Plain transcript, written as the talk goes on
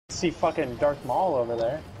See fucking Darth Maul over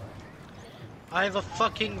there. I have a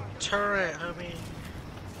fucking turret, homie.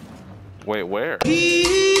 Wait, where?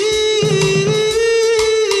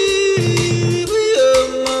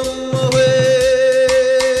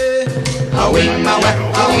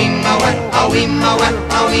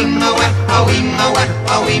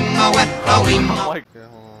 Okay,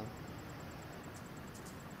 hold on.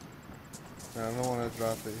 Yeah, I don't want to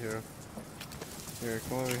drop it here. Here,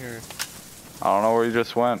 come over here. I don't know where you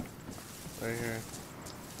just went. Right here.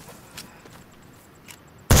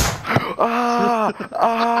 Ah!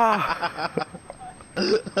 Ah!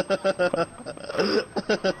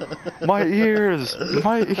 My ears!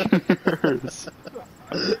 My ears!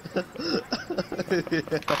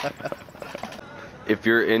 If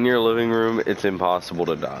you're in your living room, it's impossible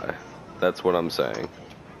to die. That's what I'm saying.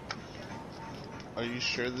 Are you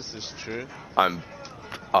sure this is true? I'm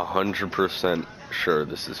 100% sure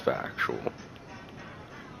this is factual.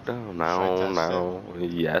 No.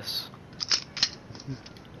 Yes.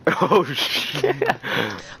 Oh shit.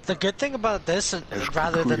 The good thing about this,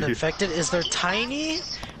 rather than infected, is they're tiny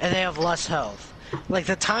and they have less health. Like,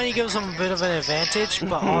 the tiny gives them a bit of an advantage,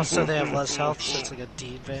 but also they have less health, so it's like a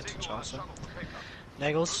D advantage also.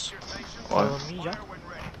 Nagelz, follow me, yeah?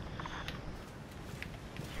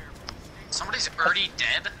 Somebody's already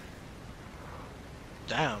dead?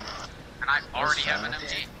 Damn. And I already have an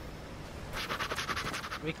MG?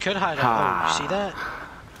 We could hide out. Oh, you see that?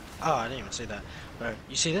 Oh, I didn't even see that. Alright,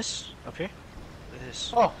 you see this? Up here? Look at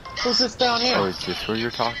this. Oh, who's this down here? Oh, is this what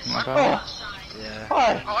you're talking about? Oh. Yeah.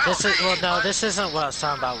 Hi. This is, well, no, this isn't what I was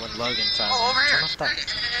talking about when Logan found me. Oh, over Turn off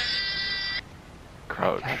that.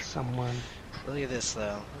 Crouch. That's someone Look at this,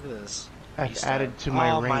 though. Look at this. I've added to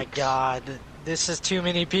my Oh ranks. my god. This is too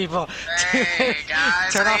many people. Hey,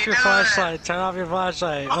 guys, Turn how off you your doing? flashlight. Turn off your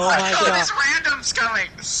flashlight. Oh my Oh, god. this random's coming!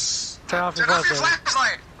 Turn off your Turn off your flashlight.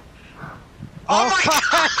 flashlight! Oh my god!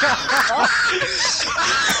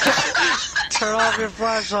 Turn off your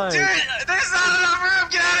flashlight. Dude, there's not enough room!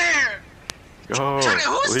 Get out of here! Go, Turn it,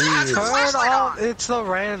 who's that? please. Turn Flashlight off. on. It's the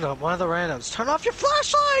random. One of the randoms. Turn off your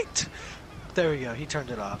flashlight! There we go. He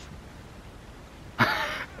turned it off.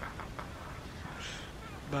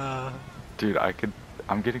 Dude,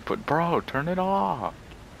 I'm getting put. Bro, turn it off.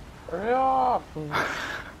 Hurry up. Bro,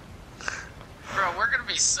 we're gonna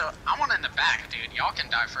be so... I want in the back, dude. Y'all can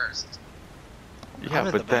die first. Yeah, I'm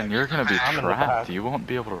in but the then back. you're gonna be I'm in the trapped. back. You won't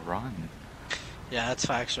be able to run. Yeah, that's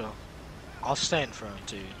factual. I'll stay in front,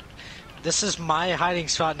 dude. This is my hiding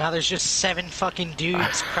spot. Now there's just 7 fucking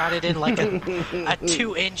dudes crowded in like a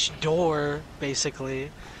 2-inch door, basically.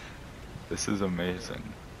 This is amazing.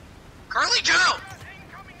 Curly Joe!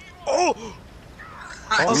 Oh!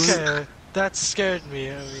 Okay, that scared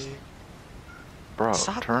me. I mean, Bro,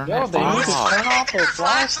 Stop. turn Yo, it they need to off. turn off their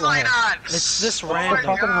flashlight. on! it's this They're random.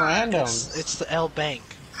 fucking randoms. It's the L Bank.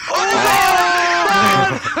 I'm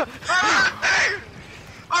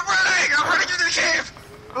running! I'm running into the cave!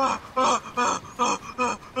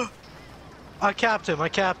 I capped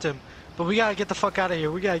him. But we gotta get the fuck out of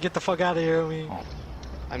here. I mean,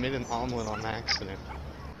 I made an omelet on accident.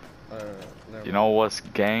 Never You know what's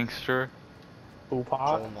gangster?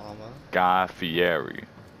 Tupac. Oh, mama. Guy Fieri.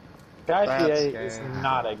 Guy That's Fieri is gangster.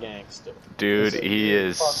 not a gangster. Dude, He's a he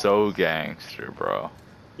is fuck- so gangster, bro.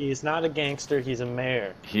 He's not a gangster, he's a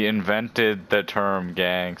mayor. He invented the term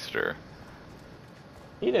gangster.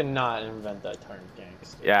 He did not invent that term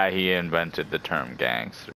gangster. Yeah, he invented the term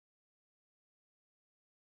gangster.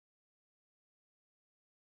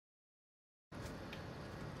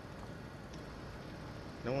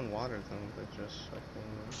 No one watered them, they just fucking...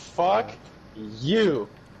 Fuck you!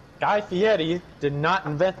 Guy Fieri did not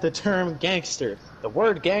invent the term gangster. The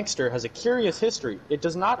word gangster has a curious history. It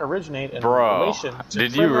does not originate in Bro, relation to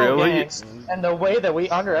did you criminal really- gangs and the way that we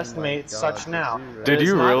underestimate God, such now. Did It is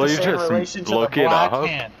you not really the same just relation to look the it Black up?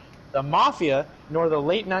 Hand, the Mafia, nor the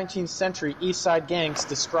late 19th century East Side gangs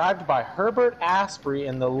described by Herbert Asprey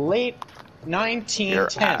in the late 1910s. You're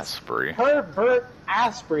Asprey. Herbert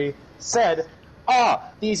Asprey said,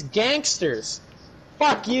 these gangsters,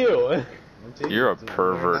 fuck you. Dude, You're a we're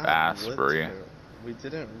pervert, not Asprey. lit. We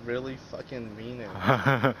didn't really fucking mean it.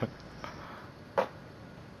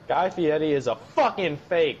 Guy Fieri is a fucking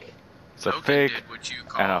fake. It's a Logan fake did what you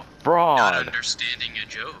call and a not fraud. understanding a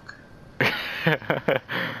joke.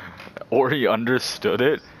 Or he understood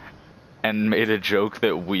it and made a joke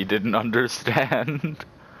that we didn't understand.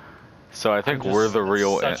 So I think I'm we're just the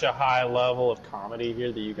real. Such a high level of comedy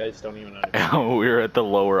here that you guys don't even understand. We're at the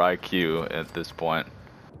lower IQ at this point.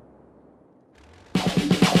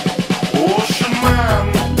 Ocean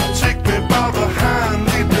man, take me by the hand,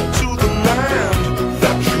 lead me to the land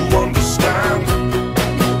that you understand.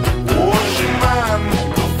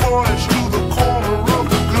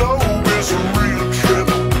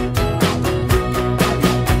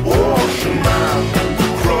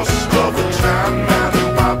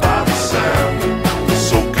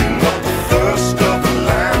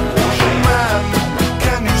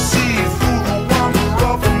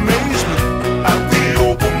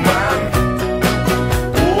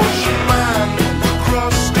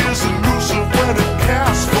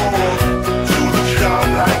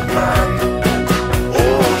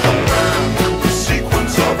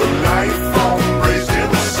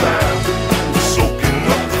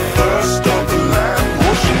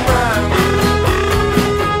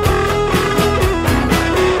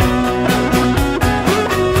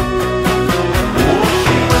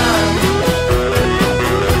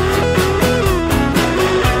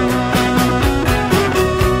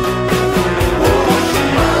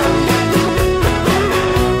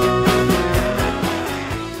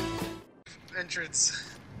 entrance.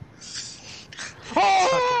 Fucking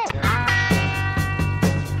terrible.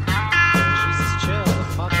 Jesus, chill the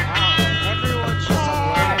fuck out. Everyone's just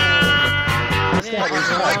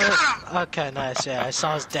alone. Okay, nice. Yeah, I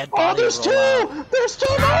saw his dead body. Oh, there's roll out. two! There's two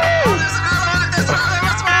more! There's another one! There's another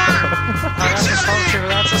one!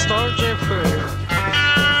 That's a stormtrooper.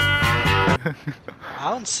 I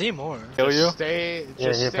don't see more. Kill you? Stay, Yeah,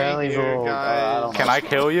 just he stay apparently here, will, I guys. don't Can I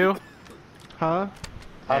kill you? Huh?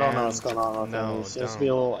 I don't know what's going on with him. No, He seems to be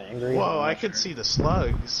a little angry. Whoa, I could see the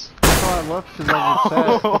slugs. That's why I left because I was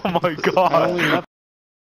upset. Oh my I god. only left